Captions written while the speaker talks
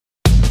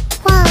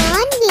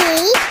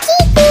play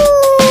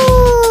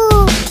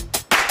Chickooo.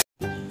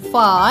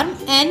 Farm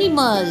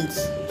animals.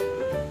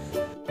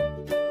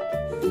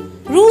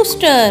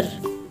 Rooster.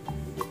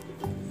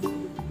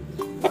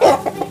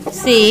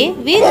 Say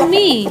with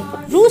me,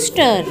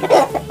 rooster.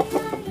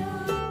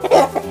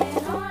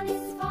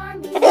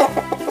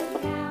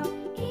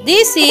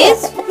 This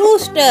is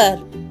rooster.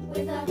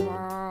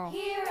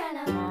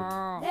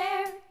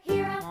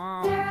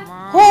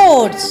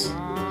 Horse.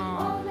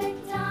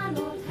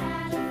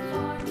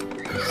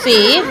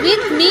 Say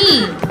with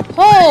me,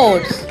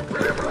 horse.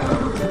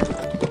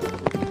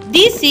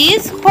 This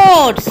is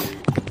horse.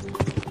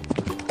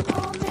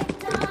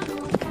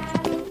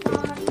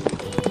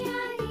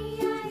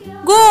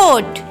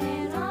 Goat.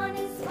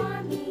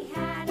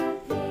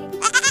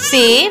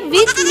 Say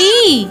with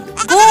me,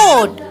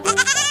 goat.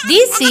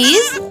 This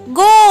is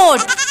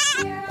goat.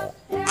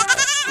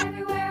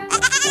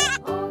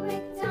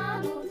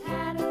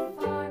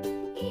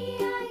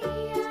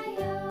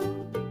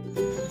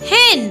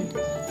 Hen.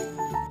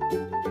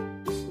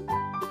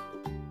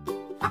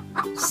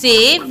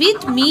 Say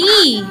with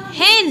me,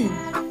 hen.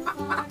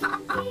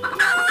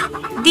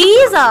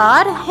 These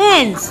are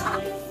hens.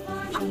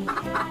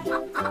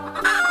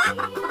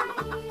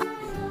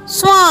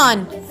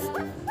 Swan.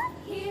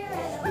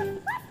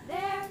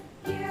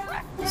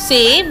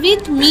 Say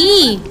with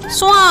me,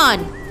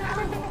 swan.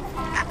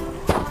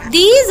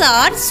 These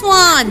are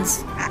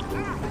swans.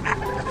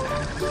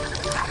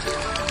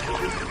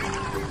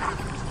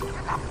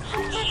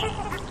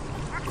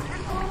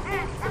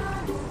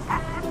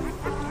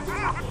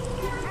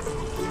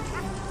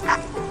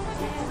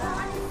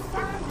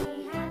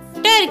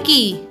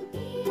 Turkey.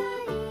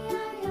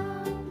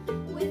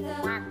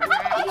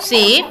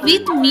 Say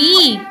with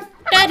me,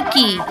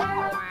 turkey.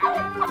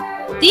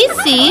 This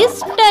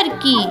is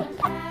turkey.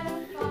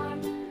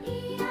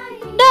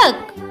 Duck.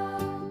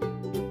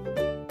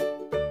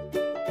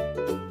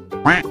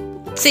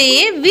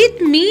 Say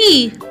with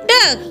me,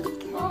 duck.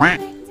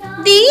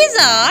 These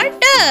are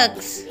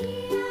ducks.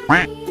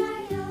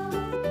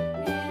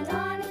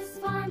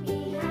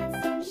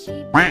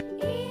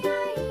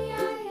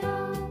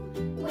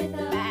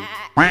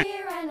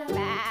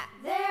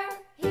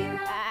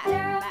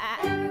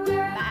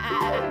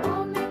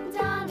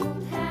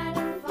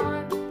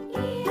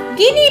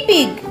 Guinea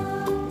pig.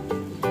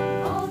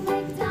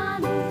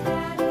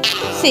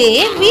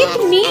 Say with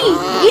me,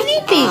 guinea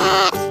pig.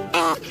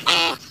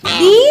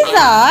 These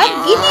are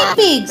guinea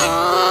pigs.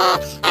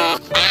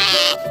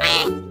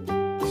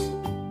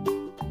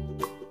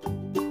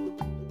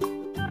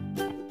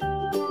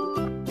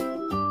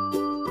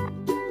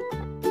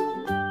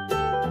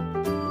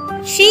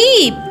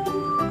 Sheep.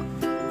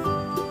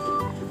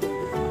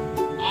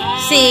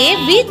 Say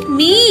with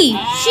me,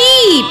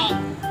 sheep.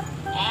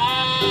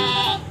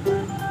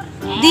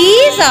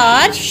 These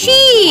are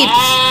sheep.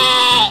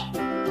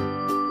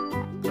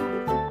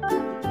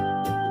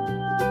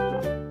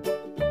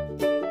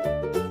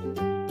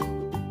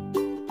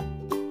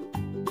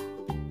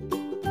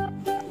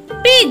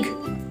 Pig.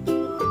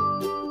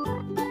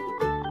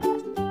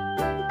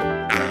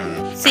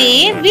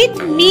 Say with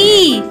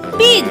me,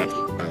 pig.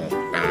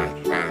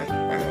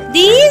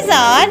 These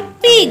are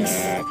pigs.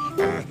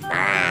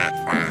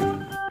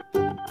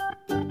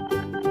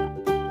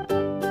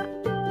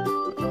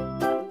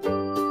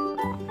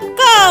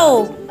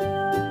 Cow.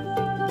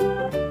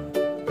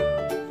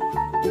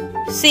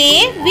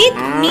 Say with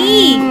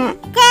me,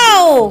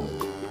 cow.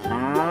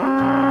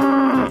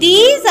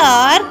 These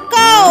are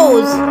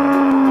cows.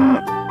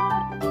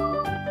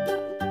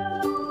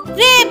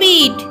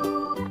 Rabbit.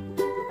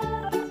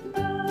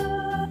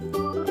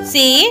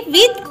 Say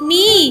with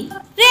me,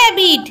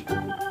 rabbit.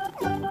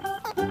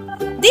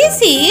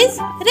 This is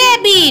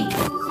rabbit.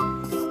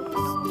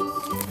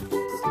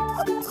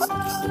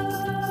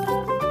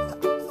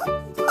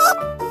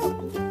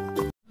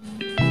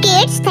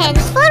 Kids,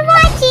 thanks for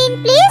watching.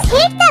 Please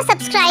hit the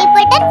subscribe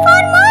button